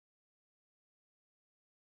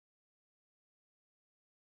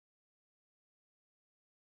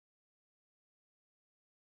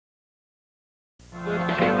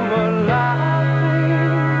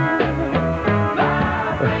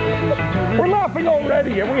laughing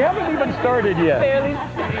already, and we haven't even started yet.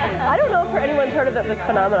 I don't know if anyone's heard of this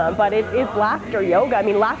phenomenon, but it is laughter yoga. I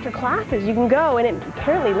mean, laughter classes. You can go, and it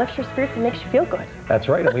apparently lifts your spirits and makes you feel good. That's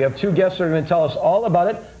right, and we have two guests that are going to tell us all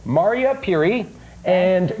about it. Maria Piri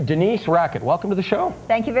and Denise Rackett. Welcome to the show.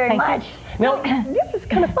 Thank you very much. Now, this is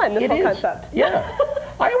kind of fun, this whole concept. Yeah.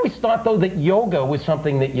 I always thought, though, that yoga was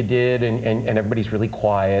something that you did and everybody's really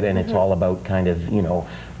quiet and it's all about kind of, you know,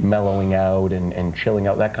 mellowing out and chilling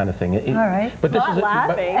out, that kind of thing. All right. But this Not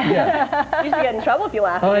laughing. Yeah. You should get in trouble if you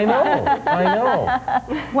laugh. I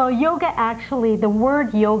know. Well, yoga actually, the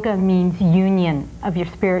word yoga means union of your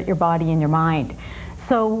spirit, your body, and your mind.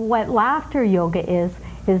 So what laughter yoga is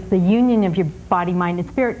the union of your body, mind, and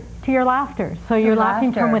spirit to your laughter. So you're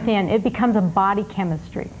laughing from within. It becomes a body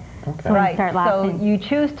chemistry. Okay. So when you start laughing. So you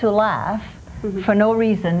choose to laugh for no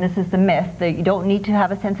reason. This is the myth that you don't need to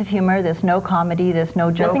have a sense of humor. There's no comedy. There's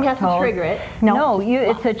no jokes Nothing has told. to trigger it. No,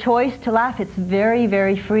 it's a choice to laugh. It's very,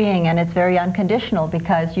 very freeing, and it's very unconditional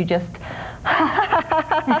because you just.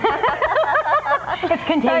 It's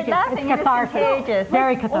contagious. It's cathartic. Contagious.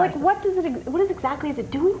 Very Well, cathartic. like, what exactly is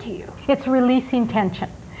it doing to you? It's releasing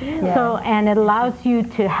tension. Yeah. So, and it allows you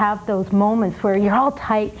to have those moments where you're all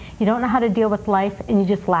tight, you don't know how to deal with life, and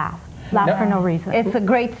you just laugh. Laugh for no reason. It's a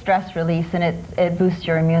great stress release, and it boosts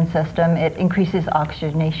your immune system. It increases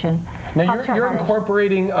oxygenation. Now you're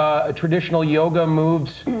incorporating traditional yoga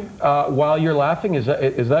moves while you're laughing. Is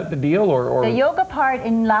that the deal, or? The yoga part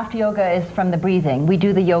in laughter yoga is from the breathing. We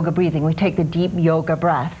do the yoga breathing. We take the deep yoga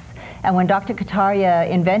breaths. And when Dr. Kataria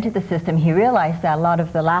invented the system, he realized that a lot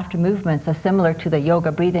of the laughter movements are similar to the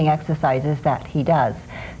yoga breathing exercises that he does.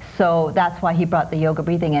 So that's why he brought the yoga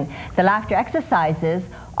breathing in. The laughter exercises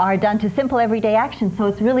are done to simple everyday actions, so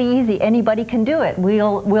it's really easy. Anybody can do it.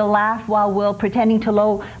 We'll laugh while we're pretending to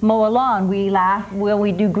mow a lawn. We laugh when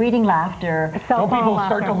we do greeting laughter. Don't people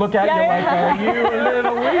start to look at you like, are you a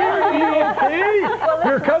little weird? Are you okay?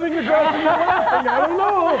 You're cutting your grass and you're laughing. I don't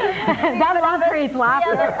know. That love creates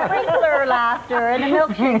laughter. Yeah, the sprinkler laughter and the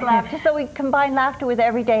milkshake laughter. So we combine laughter with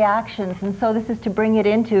everyday actions, and so this is to bring it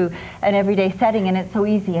into an everyday setting, and it's so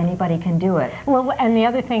easy. Anybody can do it. Well, and the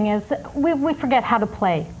other thing is, we forget how to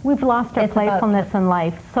play. We've lost our playfulness in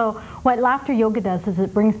life. So what laughter yoga does is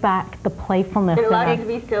it brings back the playfulness. It allows you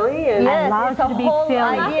to be silly. And yes, it's a whole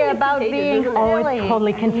idea about being silly. Oh, it's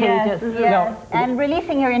totally contagious. Yes, and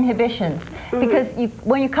releasing your inhibitions. Because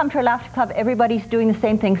when you come to a laughter club, everybody's doing the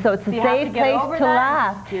same thing. So it's a safe place to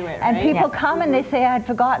laugh. And people come and they say, I had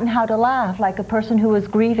forgotten how to laugh. Like a person who was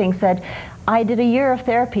grieving said, I did a year of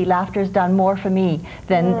therapy. Laughter's done more for me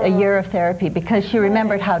than a year of therapy because she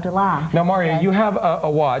remembered how to laugh. Now, Maria, you have a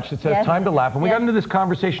watch that says time to laugh. And we got into this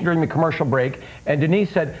conversation during the commercial break, and Denise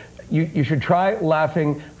said you should try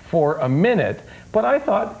laughing for a minute. But I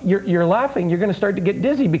thought you're laughing, you're going to start to get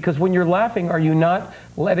dizzy, because when you're laughing, are you not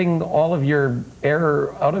letting all of your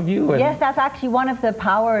air out of you? Yes, that's actually one of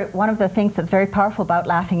the things that's very powerful about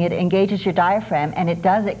laughing. It engages your diaphragm, and it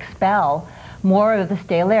does expel more of the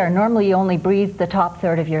stale air. Normally you only breathe the top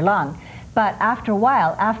third of your lung. But after a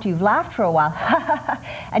while, after you've laughed for a while,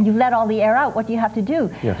 and you've let all the air out, what do you have to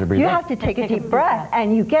do? You have to breathe. You have to take a deep breath,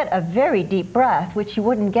 and you get a very deep breath, which you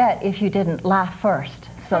wouldn't get if you didn't laugh first.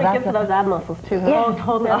 So that's good for those ab muscles too. Yeah. Oh,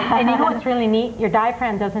 totally. And you know what's really neat? Your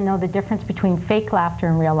diaphragm doesn't know the difference between fake laughter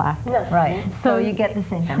and real laughter. Yes. Right. So you get the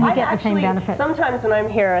same benefit. You get the same benefit. Sometimes when I'm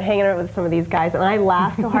here hanging out with some of these guys and I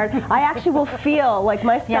laugh so hard, I actually will feel like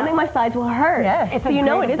my stomach, my sides will hurt. Yes. So you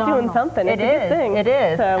know it is doing something. It's a good thing. It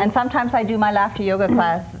is. So. And sometimes I do my laughter yoga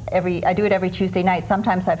class I do it every Tuesday night.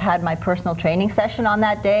 Sometimes I've had my personal training session on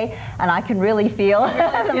that day, and I can really feel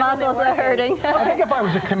the muscles are hurting. I think if I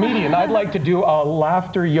was a comedian, I'd like to do a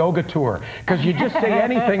laughter yoga tour, because you just say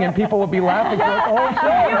anything and people will be laughing for the whole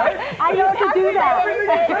show, right? I know to do that.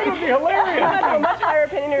 That would be hilarious. You have a much higher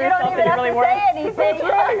opinion of yourself than you really were. Anything. That's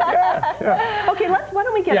right, yeah. Okay, why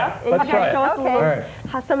don't we get up and let's try it. show us a little, All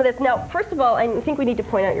right. some of this. Now, first of all, I think we need to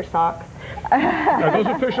point out your socks. Are those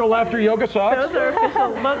official laughter yoga socks? Those are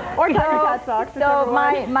official, or Tiger Cat socks. So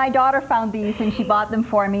my daughter found these and she bought them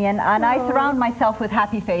for me, and I surround myself with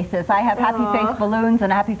happy faces. I have happy face balloons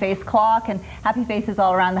and a happy face clock and happy faces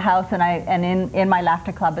all around the house, and in my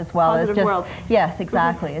laughter club as well. Positive world. Yes,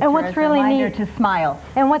 exactly. It's and what's really neat to smile.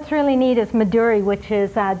 And what's really neat is Madhuri, which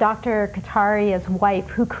is Dr. Kataria's wife,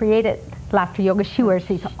 who created laughter yoga. She wears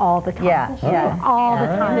these all the time. Yeah, all the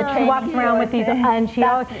time. She walks around with these, and she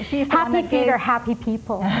always, happy feet are happy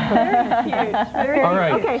people. Very cute. Very all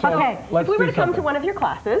right. Okay, so let's if we were to come something. to one of your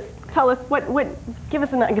classes, tell us give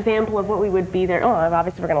us an example of what we would be there. Oh,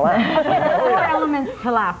 obviously we're going to laugh. There are 4 elements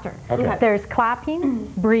to laughter. Okay. There's clapping,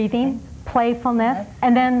 breathing, playfulness,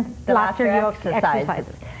 and then The laughter yoga exercises.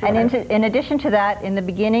 exercises. And in addition to that, in the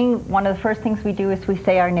beginning, one of the first things we do is we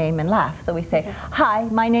say our name and laugh. So we say, "Hi,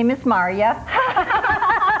 my name is Maria."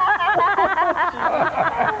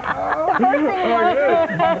 The first thing we want is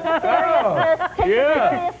take the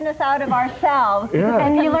seriousness out of ourselves.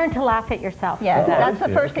 And you learn to laugh at yourself. Yeah, that's the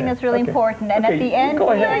first thing that's really important. And at the end, go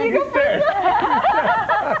ahead. You stay.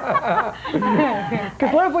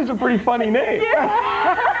 Because Leslie's a pretty funny name. See,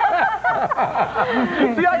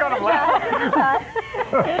 I got him laughing.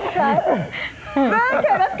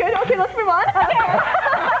 Okay, that's good. Okay, let's move on.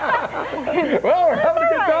 Well, we're having a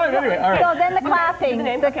good time anyway. All right. So then the clapping.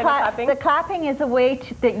 clapping. The clapping is a way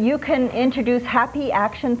that you can introduce happy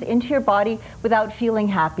actions into your body without feeling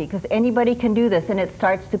happy, because anybody can do this, and it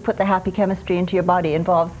starts to put the happy chemistry into your body. It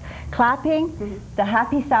involves clapping, the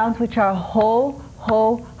happy sounds, which are ho,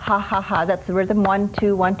 ho, ha, ha, ha. That's the rhythm, 1,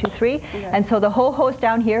 2, 1, 2, 3. And so the ho, ho's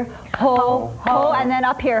down here, ho, ho, and then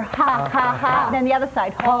up here, ha, ha, ha. And then the other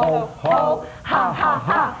side, ho, ho, ha, ha,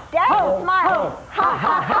 ha. Dance, smile, ha,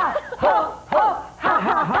 ha, ha, ho, ho, ha,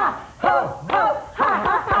 ha, ha, ho, ho, ha,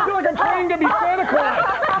 ha, ha. I feel like I'm trying to be Santa Claus.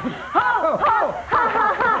 Ho, ho, ha, ha,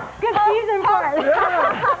 ha. Good season for it.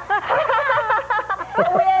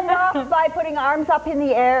 We end off by putting arms up in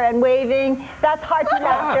the air and waving. That's hearty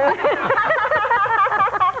laughter.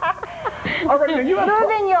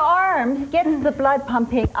 Moving your arms gets the blood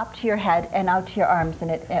pumping up to your head and out to your arms, and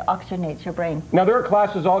it oxygenates your brain. Now, there are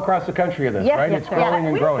classes all across the country of this, right? It's growing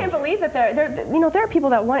and growing. We can't believe that there are people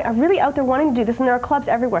that are really out there wanting to do this, and there are clubs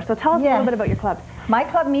everywhere. So tell us a little bit about your clubs. My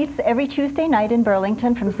club meets every Tuesday night in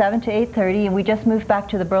Burlington from 7 to 8:30, and we just moved back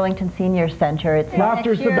to the Burlington Senior Center. It's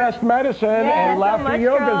Laughter's the best medicine, and laughter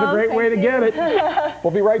yoga is a great way to get it.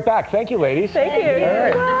 We'll be right back. Thank you, ladies. Thank you.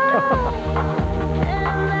 All right.